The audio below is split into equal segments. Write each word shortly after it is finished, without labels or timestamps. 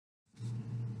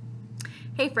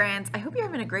Hey friends, I hope you're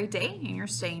having a great day and you're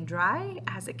staying dry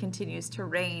as it continues to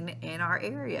rain in our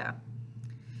area.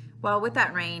 Well, with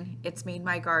that rain, it's made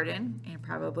my garden and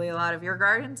probably a lot of your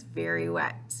gardens very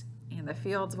wet and the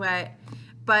field's wet.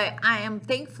 But I am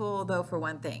thankful though for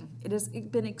one thing. It has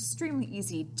been extremely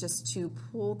easy just to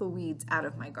pull the weeds out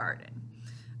of my garden.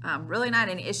 Really not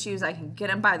any issues. I can get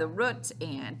them by the root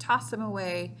and toss them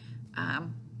away.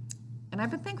 And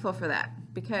I've been thankful for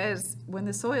that because when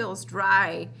the soil is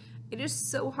dry, it is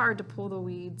so hard to pull the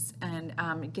weeds and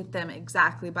get them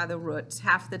exactly by the roots.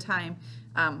 Half the time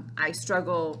I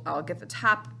struggle, I'll get the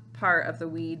top part of the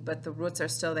weed, but the roots are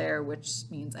still there, which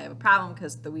means I have a problem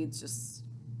because the weeds just,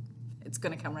 it's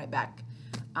gonna come right back.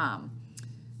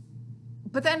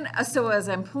 But then, so as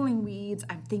I'm pulling weeds,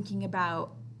 I'm thinking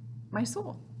about my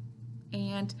soul.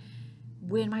 And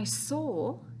when my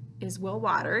soul is well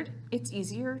watered, it's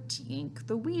easier to yank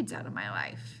the weeds out of my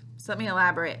life. So let me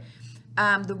elaborate.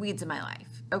 The weeds in my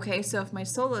life. Okay, so if my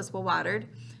soul is well watered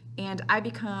and I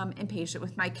become impatient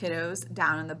with my kiddos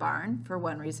down in the barn for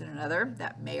one reason or another,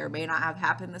 that may or may not have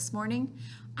happened this morning,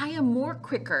 I am more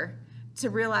quicker to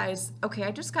realize, okay,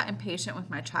 I just got impatient with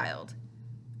my child.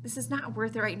 This is not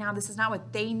worth it right now. This is not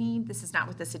what they need. This is not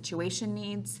what the situation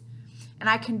needs. And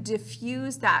I can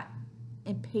diffuse that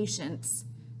impatience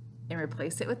and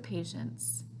replace it with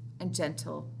patience and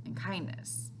gentle and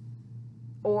kindness.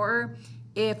 Or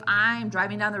if I'm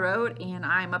driving down the road and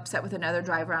I'm upset with another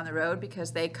driver on the road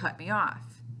because they cut me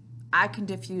off, I can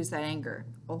diffuse that anger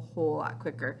a whole lot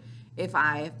quicker if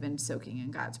I have been soaking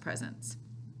in God's presence.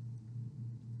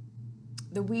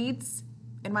 The weeds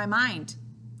in my mind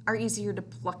are easier to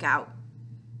pluck out.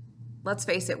 Let's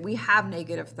face it, we have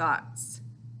negative thoughts.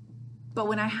 But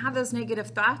when I have those negative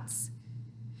thoughts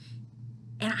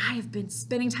and I have been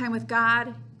spending time with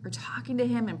God or talking to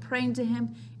Him and praying to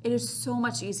Him, it is so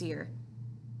much easier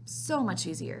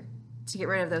to get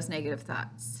rid of those negative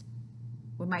thoughts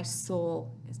when my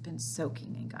soul has been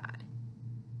soaking in God.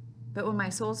 But when my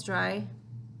soul's dry,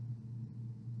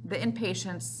 the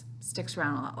impatience sticks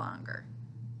around a lot longer.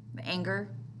 The anger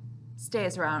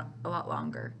stays around a lot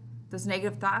longer. Those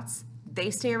negative thoughts, they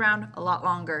stay around a lot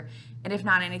longer. And if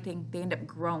not anything, they end up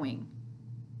growing.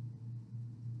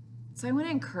 So I want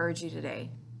to encourage you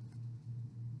today.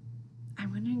 I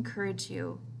want to encourage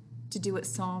you to do what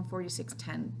Psalm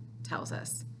 46:10 tells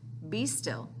us. Be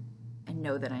still and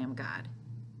know that I am God.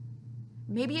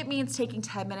 Maybe it means taking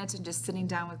 10 minutes and just sitting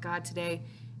down with God today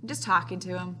and just talking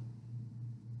to Him.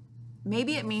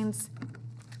 Maybe it means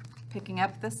picking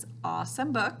up this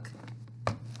awesome book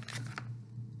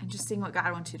and just seeing what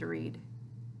God wants you to read.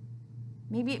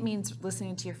 Maybe it means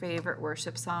listening to your favorite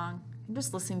worship song and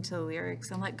just listening to the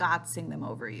lyrics and let God sing them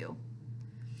over you.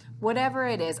 Whatever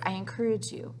it is, I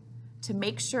encourage you to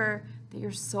make sure that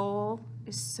your soul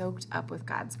is soaked up with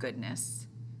God's goodness.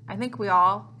 I think we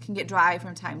all can get dry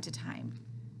from time to time.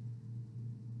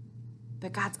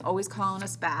 But God's always calling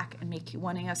us back and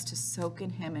wanting us to soak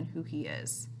in Him and who He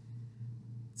is.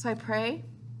 So I pray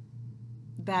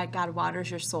that God waters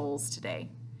your souls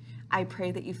today. I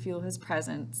pray that you feel His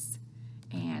presence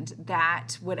and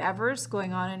that whatever's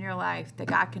going on in your life, that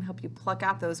God can help you pluck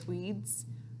out those weeds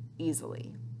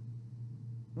easily.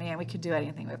 Man, we could do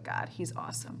anything with God. He's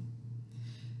awesome.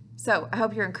 So I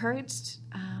hope you're encouraged,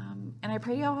 and I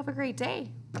pray you all have a great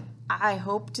day. I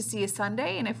hope to see you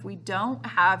Sunday, and if we don't,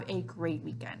 have a great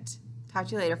weekend. Talk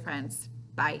to you later, friends.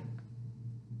 Bye.